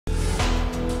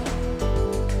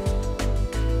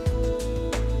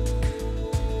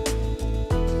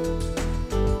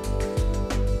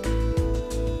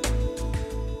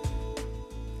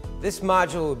This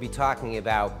module will be talking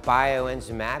about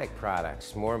bioenzymatic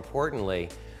products. More importantly,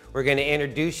 we're going to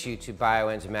introduce you to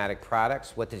bioenzymatic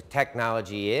products, what the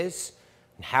technology is,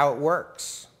 and how it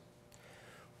works.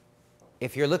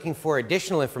 If you're looking for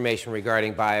additional information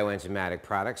regarding bioenzymatic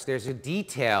products, there's a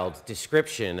detailed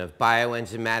description of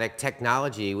bioenzymatic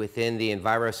technology within the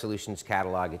Enviro-Solutions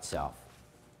catalog itself.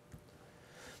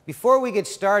 Before we get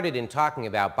started in talking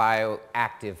about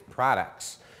bioactive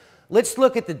products, let's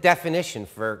look at the definition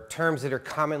for terms that are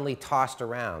commonly tossed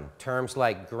around. Terms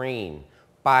like green,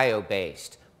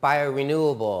 bio-based,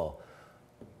 biorenewable,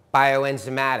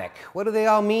 bioenzymatic. What do they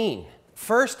all mean?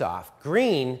 First off,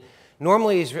 green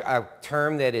normally is a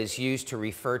term that is used to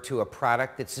refer to a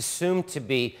product that's assumed to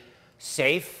be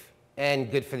safe and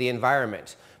good for the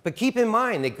environment. But keep in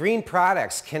mind that green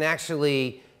products can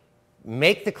actually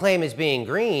make the claim as being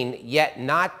green, yet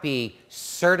not be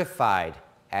certified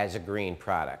as a green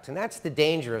product. And that's the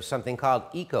danger of something called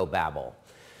eco-babble.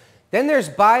 Then there's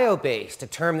bio-based, a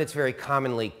term that's very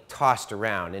commonly tossed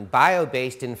around. And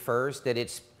bio-based infers that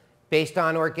it's based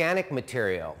on organic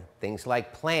material, things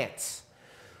like plants.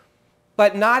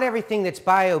 But not everything that's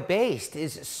bio-based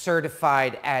is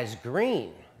certified as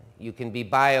green. You can be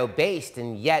bio-based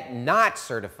and yet not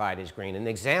certified as green. An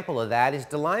example of that is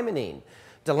dilimonene.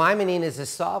 Dilimonene is a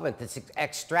solvent that's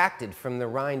extracted from the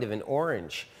rind of an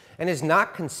orange and is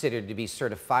not considered to be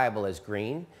certifiable as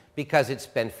green because it's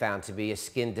been found to be a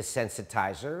skin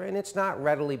desensitizer and it's not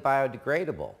readily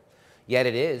biodegradable. Yet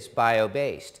it is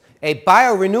bio-based. A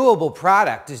biorenewable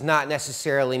product does not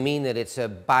necessarily mean that it's a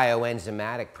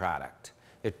bioenzymatic product.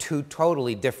 They're two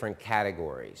totally different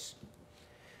categories.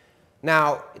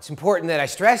 Now, it's important that I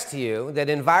stress to you that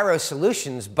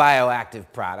Enviro-Solutions bioactive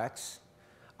products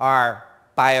are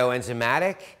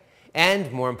bioenzymatic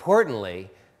and, more importantly,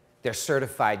 they're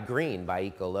certified green by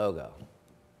EcoLogo.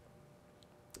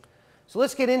 So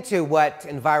let's get into what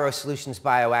Enviro-Solutions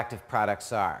bioactive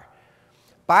products are.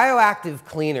 Bioactive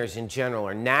cleaners in general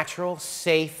are natural,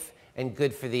 safe, and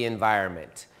good for the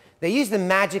environment. They use the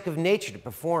magic of nature to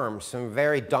perform some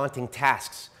very daunting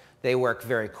tasks. They work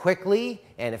very quickly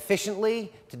and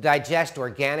efficiently to digest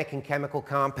organic and chemical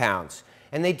compounds.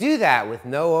 And they do that with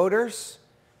no odors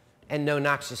and no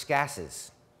noxious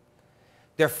gases.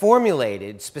 They're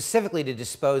formulated specifically to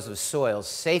dispose of soils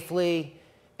safely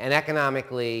and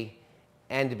economically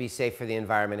and to be safe for the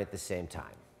environment at the same time.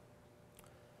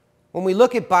 When we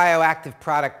look at bioactive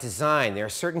product design, there are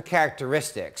certain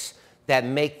characteristics that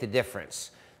make the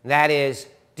difference. That is,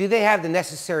 do they have the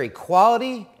necessary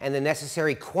quality and the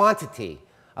necessary quantity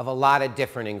of a lot of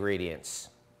different ingredients?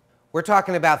 We're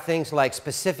talking about things like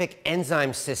specific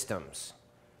enzyme systems.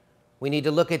 We need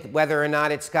to look at whether or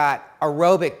not it's got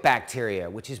aerobic bacteria,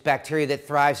 which is bacteria that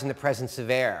thrives in the presence of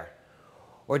air.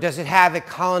 Or does it have a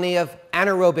colony of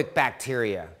anaerobic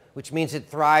bacteria, which means it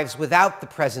thrives without the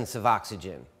presence of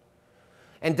oxygen?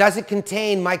 And does it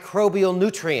contain microbial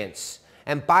nutrients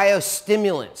and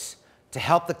biostimulants to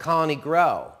help the colony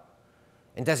grow?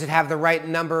 And does it have the right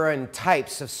number and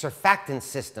types of surfactant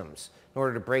systems in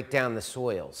order to break down the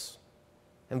soils?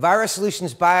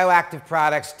 Enviro-Solutions bioactive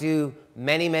products do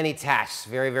many tasks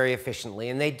very, very efficiently.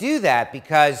 And they do that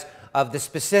because of the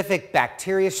specific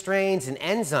bacteria strains and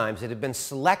enzymes that have been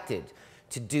selected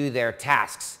to do their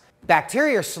tasks.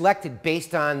 Bacteria are selected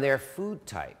based on their food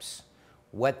types,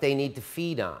 what they need to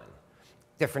feed on.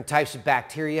 Different types of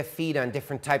bacteria feed on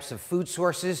different types of food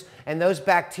sources, and those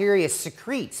bacteria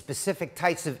secrete specific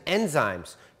types of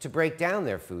enzymes to break down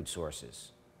their food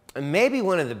sources. And maybe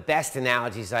one of the best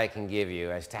analogies I can give you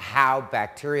as to how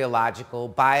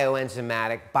bacteriological,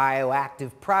 bioenzymatic,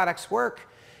 bioactive products work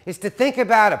is to think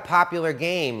about a popular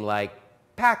game like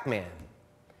Pac-Man.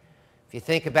 If you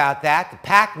think about that, the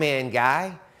Pac-Man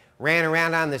guy ran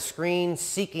around on the screen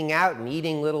seeking out and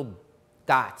eating little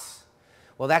dots.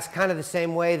 Well, that's kind of the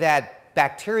same way that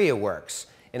bacteria works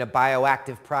in a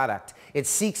bioactive product. It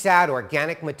seeks out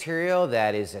organic material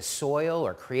that is a soil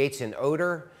or creates an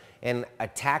odor and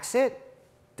attacks it,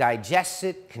 digests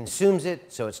it, consumes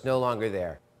it, so it's no longer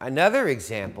there. Another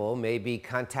example may be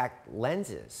contact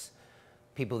lenses.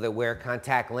 People that wear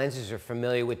contact lenses are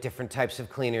familiar with different types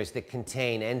of cleaners that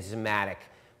contain enzymatic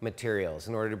materials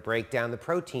in order to break down the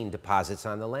protein deposits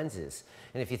on the lenses.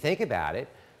 And if you think about it,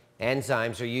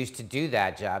 enzymes are used to do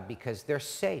that job because they're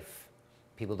safe.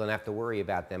 People don't have to worry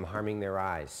about them harming their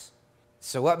eyes.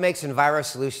 So what makes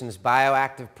Enviro-Solutions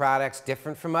bioactive products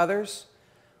different from others?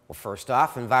 Well, first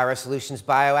off, Enviro-Solutions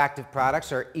bioactive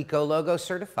products are EcoLogo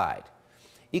certified.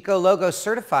 EcoLogo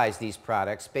certifies these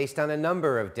products based on a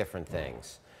number of different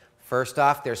things. First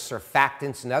off, there's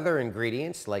surfactants and other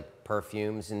ingredients like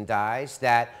perfumes and dyes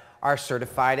that are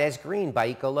certified as green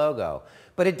by EcoLogo.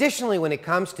 But additionally, when it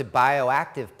comes to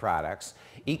bioactive products,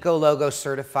 Ecologo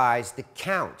certifies the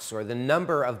counts or the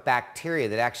number of bacteria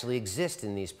that actually exist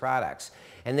in these products.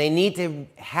 And they need to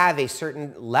have a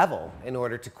certain level in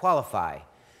order to qualify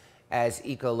as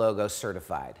Ecologo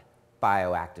certified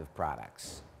bioactive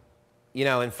products. You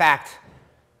know, in fact,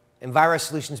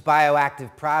 Enviro-Solutions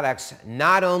Bioactive products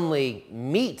not only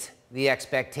meet the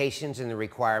expectations and the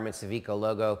requirements of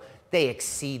Ecologo, they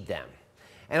exceed them.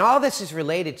 And all this is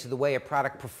related to the way a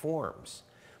product performs.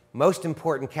 Most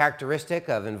important characteristic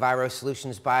of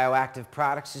Enviro-Solutions Bioactive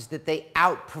products is that they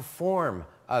outperform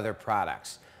other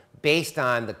products based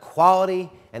on the quality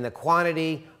and the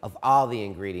quantity of all the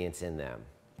ingredients in them.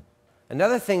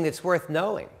 Another thing that's worth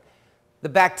knowing, the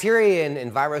bacteria in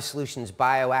Enviro-Solutions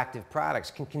Bioactive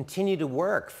products can continue to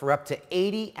work for up to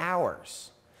 80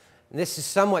 hours. And this is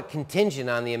somewhat contingent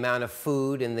on the amount of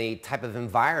food and the type of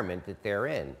environment that they're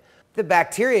in. The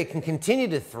bacteria can continue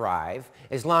to thrive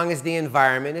as long as the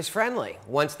environment is friendly.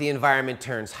 Once the environment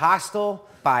turns hostile,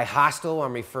 by hostile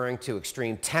I'm referring to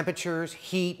extreme temperatures,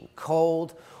 heat,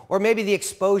 cold, or maybe the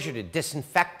exposure to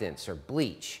disinfectants or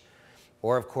bleach,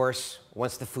 or of course,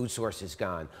 once the food source is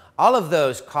gone. All of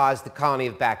those cause the colony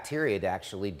of bacteria to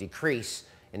actually decrease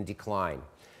and decline.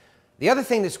 The other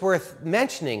thing that's worth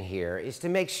mentioning here is to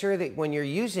make sure that when you're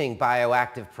using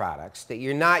bioactive products, that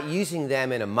you're not using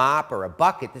them in a mop or a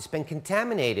bucket that's been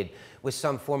contaminated with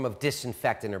some form of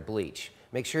disinfectant or bleach.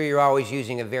 Make sure you're always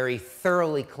using a very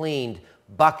thoroughly cleaned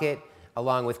bucket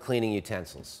along with cleaning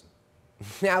utensils.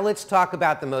 Now let's talk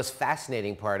about the most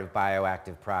fascinating part of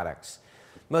bioactive products.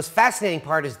 The most fascinating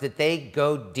part is that they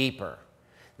go deeper.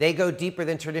 They go deeper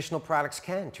than traditional products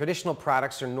can. Traditional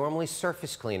products are normally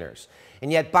surface cleaners.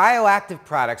 And yet bioactive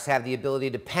products have the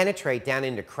ability to penetrate down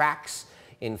into cracks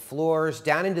in floors,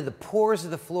 down into the pores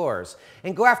of the floors,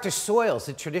 and go after soils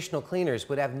that traditional cleaners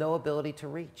would have no ability to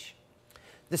reach.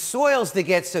 The soils that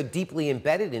get so deeply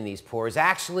embedded in these pores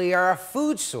actually are a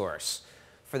food source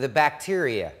for the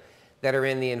bacteria that are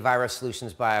in the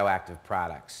Enviro-Solutions Bioactive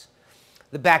products.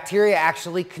 The bacteria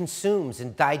actually consumes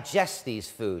and digests these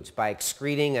foods by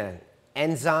excreting an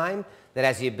enzyme that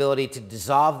has the ability to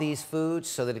dissolve these foods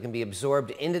so that it can be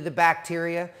absorbed into the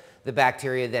bacteria. The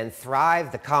bacteria then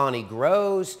thrive, the colony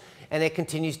grows, and it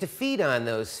continues to feed on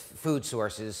those food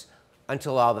sources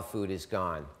until all the food is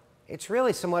gone. It's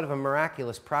really somewhat of a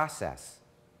miraculous process.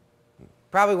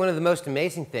 Probably one of the most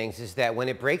amazing things is that when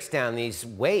it breaks down these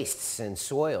wastes and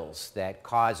soils that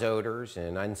cause odors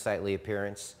and unsightly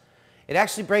appearance, it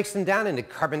actually breaks them down into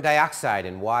carbon dioxide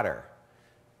and water,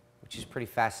 which is pretty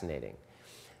fascinating.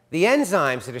 The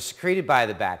enzymes that are secreted by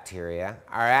the bacteria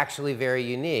are actually very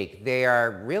unique. They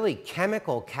are really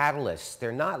chemical catalysts.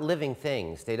 They're not living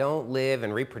things. They don't live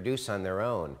and reproduce on their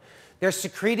own. They're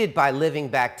secreted by living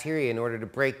bacteria in order to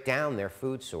break down their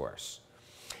food source.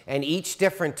 And each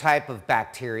different type of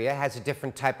bacteria has a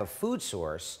different type of food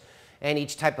source, and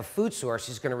each type of food source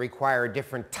is going to require a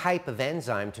different type of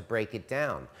enzyme to break it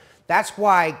down. That's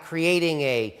why creating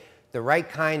the right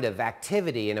kind of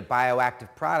activity in a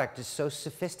bioactive product is so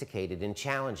sophisticated and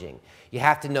challenging. You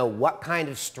have to know what kind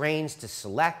of strains to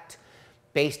select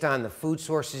based on the food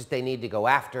sources they need to go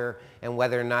after and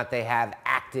whether or not they have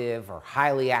active or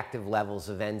highly active levels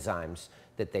of enzymes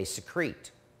that they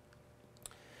secrete.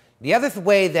 The other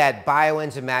way that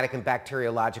bioenzymatic and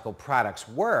bacteriological products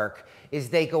work is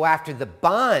they go after the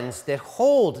bonds that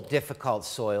hold difficult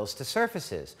soils to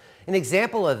surfaces. An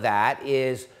example of that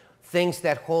is things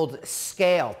that hold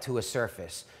scale to a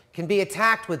surface can be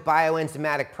attacked with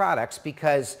bioenzymatic products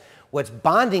because what's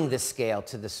bonding the scale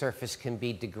to the surface can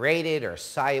be degraded or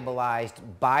solubilized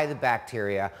by the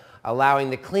bacteria, allowing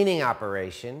the cleaning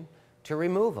operation to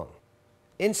remove them.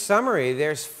 In summary,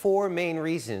 there's 4 main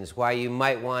reasons why you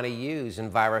might want to use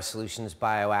Enviro-Solutions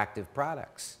Bioactive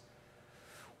products.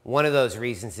 One of those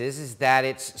reasons is that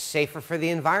it's safer for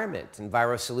the environment.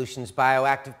 Enviro-Solutions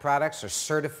Bioactive products are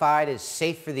certified as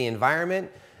safe for the environment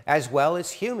as well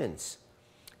as humans,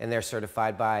 and they're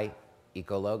certified by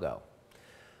Ecologo.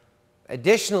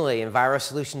 Additionally,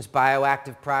 Enviro-Solutions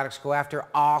Bioactive products go after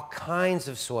all kinds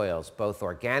of soils, both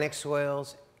organic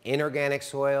soils, inorganic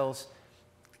soils,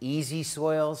 easy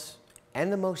soils,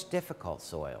 and the most difficult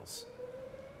soils.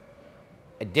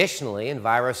 Additionally,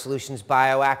 Enviro-Solutions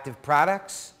Bioactive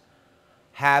products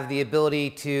have the ability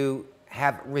to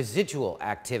have residual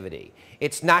activity.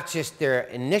 It's not just their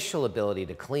initial ability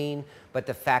to clean, but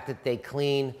the fact that they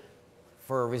clean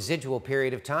for a residual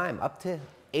period of time, up to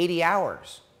 80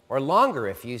 hours, or longer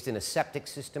if used in a septic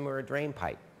system or a drain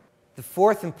pipe. The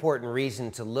 4th important reason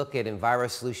to look at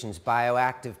Enviro-Solutions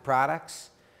Bioactive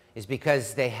products is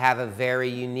because they have a very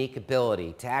unique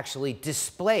ability to actually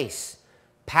displace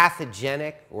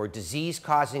pathogenic or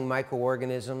disease-causing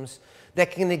microorganisms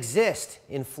that can exist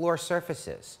in floor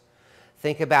surfaces.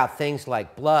 Think about things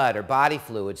like blood or body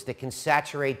fluids that can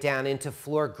saturate down into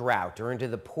floor grout or into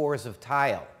the pores of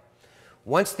tile.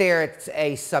 Once they're at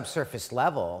a subsurface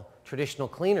level, traditional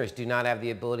cleaners do not have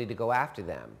the ability to go after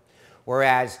them,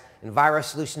 whereas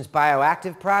Enviro-Solutions Bio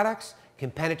Active products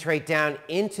can penetrate down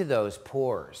into those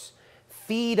pores,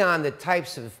 feed on the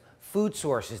types of food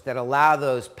sources that allow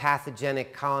those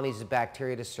pathogenic colonies of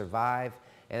bacteria to survive,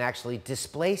 and actually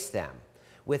displace them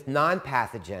with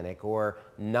non-pathogenic or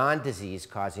non-disease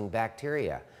causing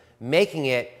bacteria, making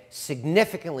it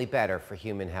significantly better for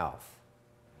human health.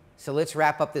 So let's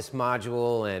wrap up this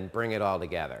module and bring it all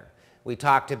together. We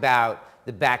talked about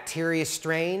the bacteria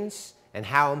strains and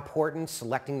how important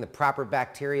selecting the proper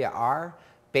bacteria are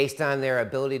based on their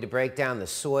ability to break down the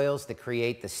soils that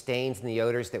create the stains and the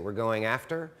odors that we're going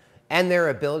after, and their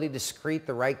ability to secrete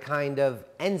the right kind of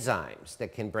enzymes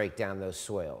that can break down those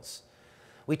soils.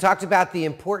 We talked about the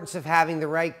importance of having the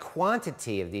right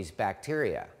quantity of these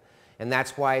bacteria, and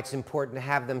that's why it's important to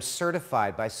have them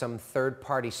certified by some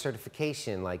third-party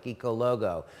certification like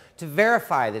Ecologo to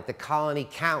verify that the colony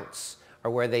counts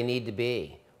are where they need to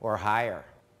be or higher.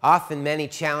 Often many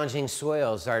challenging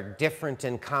soils are different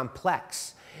and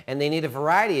complex, and they need a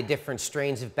variety of different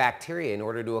strains of bacteria in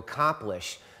order to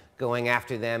accomplish going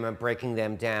after them and breaking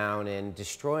them down and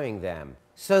destroying them.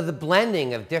 So the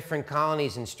blending of different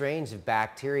colonies and strains of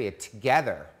bacteria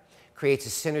together creates a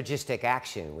synergistic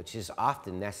action, which is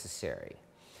often necessary.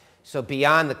 So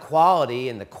beyond the quality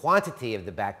and the quantity of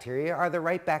the bacteria are the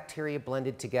right bacteria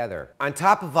blended together. On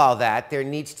top of all that, there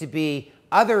needs to be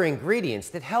other ingredients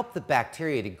that help the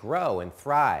bacteria to grow and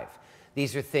thrive.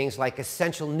 These are things like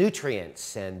essential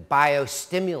nutrients and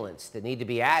biostimulants that need to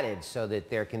be added so that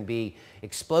there can be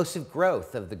explosive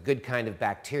growth of the good kind of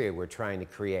bacteria we're trying to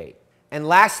create. And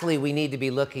lastly, we need to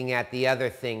be looking at the other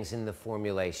things in the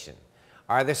formulation.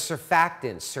 Are the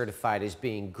surfactants certified as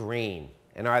being green,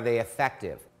 and are they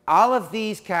effective? All of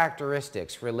these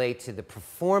characteristics relate to the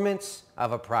performance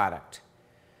of a product.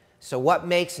 So what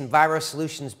makes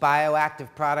Enviro-Solutions Bio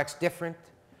Active products different?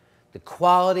 The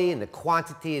quality and the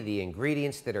quantity of the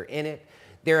ingredients that are in it,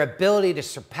 their ability to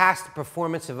surpass the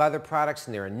performance of other products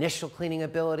in their initial cleaning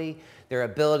ability, their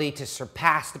ability to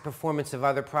surpass the performance of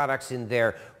other products in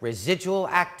their residual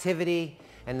activity,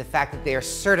 and the fact that they are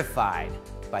certified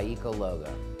by Ecologo.